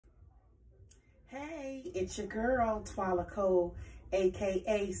It's your girl, Twala Cole,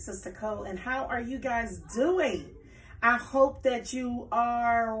 aka Sister Cole, and how are you guys doing? I hope that you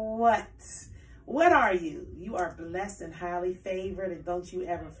are what? What are you? You are blessed and highly favored, and don't you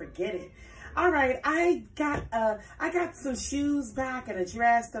ever forget it. All right, I got some shoes back and a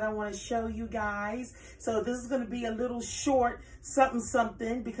dress that I want to show you guys. So this is going to be a little short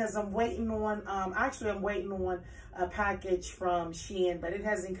something because I'm waiting on I'm waiting on a package from Shein, but it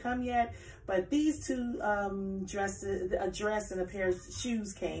hasn't come yet. But these two dresses, a dress and a pair of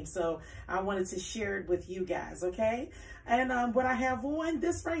shoes came, so I wanted to share it with you guys, okay? And what I have on,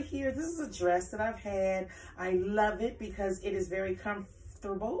 this right here, this is a dress that I've had. I love it because it is very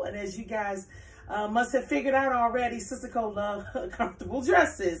comfortable, and as you guys must have figured out already, Sister Cole loves comfortable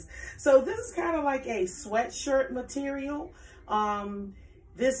dresses. So this is kind of like a sweatshirt material.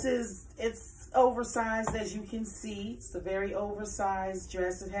 It's oversized, as you can see. It's a very oversized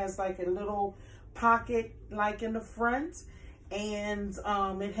dress. It has like a little pocket like in the front, and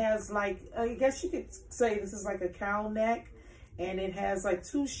it has like, I guess you could say this is like a cow neck, and it has like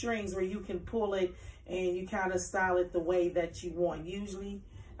two strings where you can pull it and you kind of style it the way that you want. Usually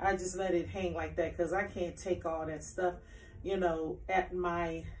I just let it hang like that because I can't take all that stuff, you know, at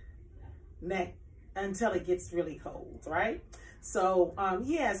my neck until it gets really cold, right? So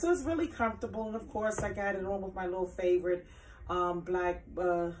yeah, so it's really comfortable, and of course I got it on with my little favorite black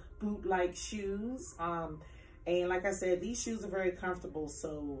boot-like shoes. And like I said, these shoes are very comfortable,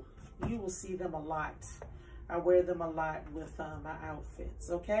 so you will see them a lot. I wear them a lot with my outfits,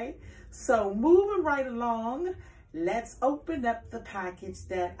 okay? So moving right along, let's open up the package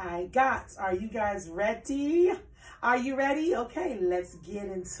that I got. Are you guys ready? Are you ready? Okay, let's get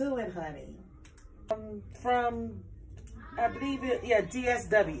into it, honey. From, I believe it, yeah,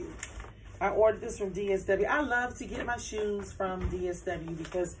 DSW. I ordered this from DSW. I love to get my shoes from DSW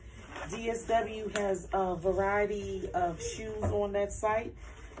because DSW has a variety of shoes on that site,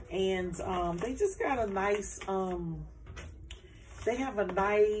 and they just got a nice, they have a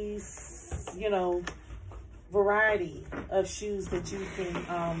nice, you know, variety of shoes that you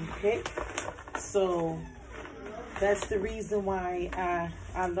can pick. So that's the reason why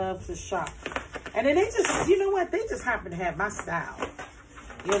I love to shop. And then they just, you know what, they just happen to have my style,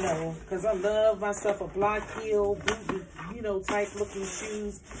 you know, because I love myself a block heel, boot, you know, type looking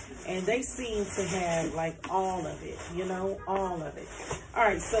shoes. And they seem to have like all of it, you know, all of it. All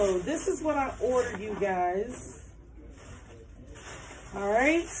right, so this is what I ordered, you guys. All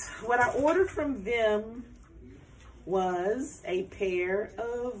right, what I ordered from them was a pair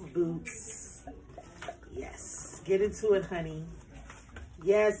of boots. Yes, get into it, honey.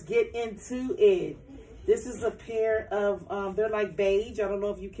 Yes, get into it. This is a pair of, they're like beige. I don't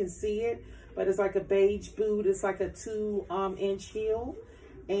know if you can see it, but it's like a beige boot. It's like a 2-inch heel.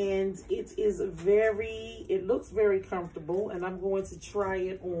 And it is it looks very comfortable. And I'm going to try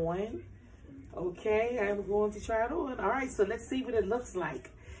it on. Okay, I'm going to try it on. All right, so let's see what it looks like.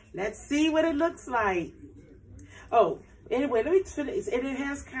 Let's see what it looks like. Oh, anyway, let me finish. And it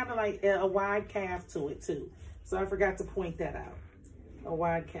has kind of like a wide calf to it too. So I forgot to point that out. A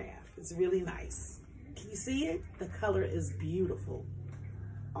wide calf. It's really nice. Can you see it? The color is beautiful.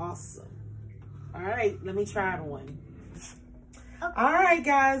 Awesome. All right, let me try it on. Okay. All right,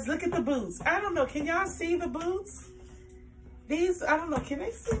 guys, look at the boots. I don't know. Can y'all see the boots? These, I don't know. Can they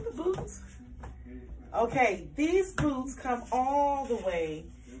see the boots? Okay, these boots come all the way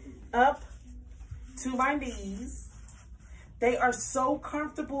up to my knees. They are so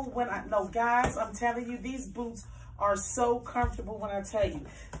comfortable no, guys, I'm telling you, these boots are so comfortable when I tell you.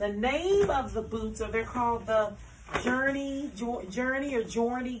 The name of the boots, they're called the Journey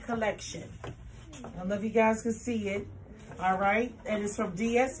collection. I don't know if you guys can see it. All right, and it's from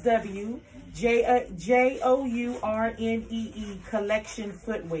DSW, Journee collection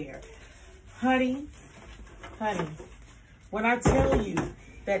footwear. Honey, when I tell you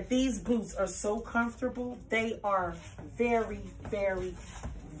that these boots are so comfortable, they are very, very,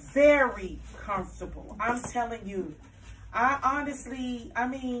 very comfortable. I'm telling you. I honestly, I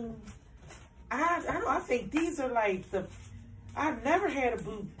mean, I think these are like I've never had a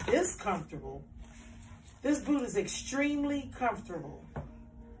boot this comfortable. This boot is extremely comfortable.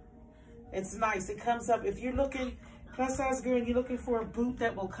 It's nice. It comes up, if you're looking, plus size girl, and you're looking for a boot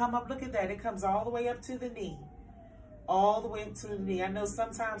that will come up, look at that. It comes all the way up to the knee. All the way up to the knee. I know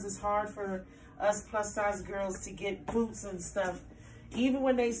sometimes it's hard for us plus size girls to get boots and stuff. Even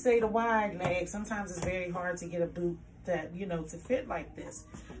when they say the wide leg, sometimes it's very hard to get a boot that, you know, to fit like this.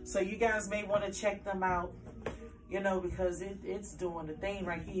 So you guys may want to check them out, you know, because it's doing the thing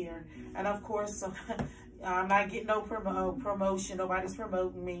right here. And of course, I'm not getting no promotion. Nobody's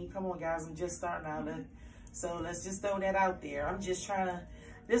promoting me. Come on, guys. I'm just starting out. So let's just throw that out there. I'm just trying to,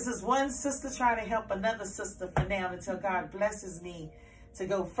 this is one sister trying to help another sister for now until God blesses me to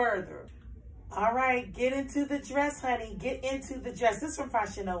go further. All right, get into the dress, honey. Get into the dress. This is from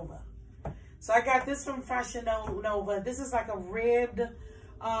Fashion Nova. So I got this from Fashion Nova. This is like a ribbed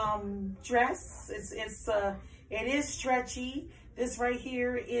dress. It is stretchy. This right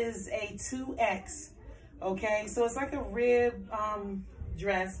here is a 2X. Okay, so it's like a rib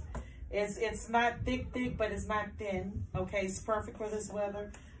dress. It's not thick, but it's not thin. Okay, it's perfect for this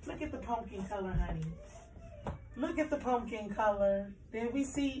weather. Look at the pumpkin color, honey. Look at the pumpkin color. Need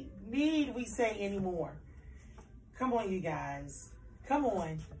we say anymore? Come on, you guys. Come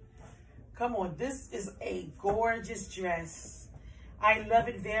on. Come on. This is a gorgeous dress. I love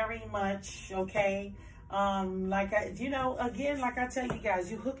it very much. Okay. Like I tell you guys,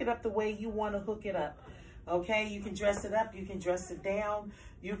 you hook it up the way you want to hook it up. Okay, you can dress it up, you can dress it down,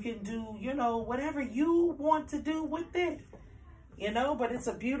 you can do, whatever you want to do with it, but it's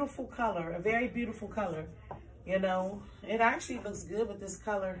a beautiful color, a very beautiful color, it actually looks good with this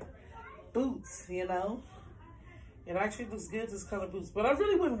color boots, it actually looks good with this color boots, but I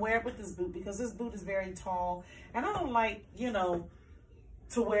really wouldn't wear it with this boot because this boot is very tall, and I don't like,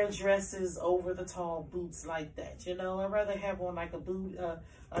 to wear dresses over the tall boots like that. I'd rather have on like a boot,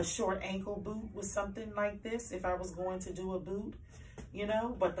 a short ankle boot with something like this if I was going to do a boot,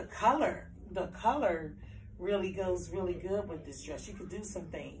 but the color really goes really good with this dress. You could do some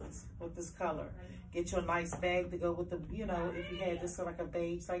things with this color. Get you a nice bag to go with the, if you had this like a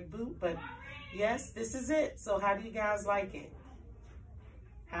beige like boot, but yes, this is it. So how do you guys like it?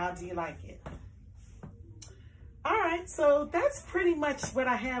 How do you like it? All right, so that's pretty much what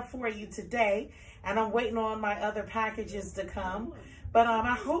I have for you today. And I'm waiting on my other packages to come. But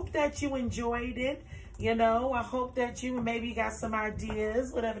I hope that you enjoyed it. I hope that you maybe got some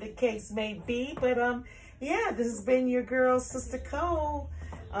ideas, whatever the case may be. But yeah, this has been your girl, Sister Cole.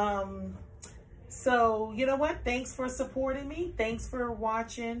 So you know what? Thanks for supporting me. Thanks for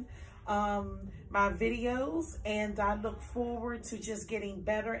watching my videos, and I look forward to just getting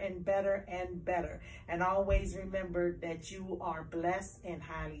better and better and better. And always remember that you are blessed and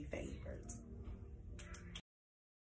highly favored.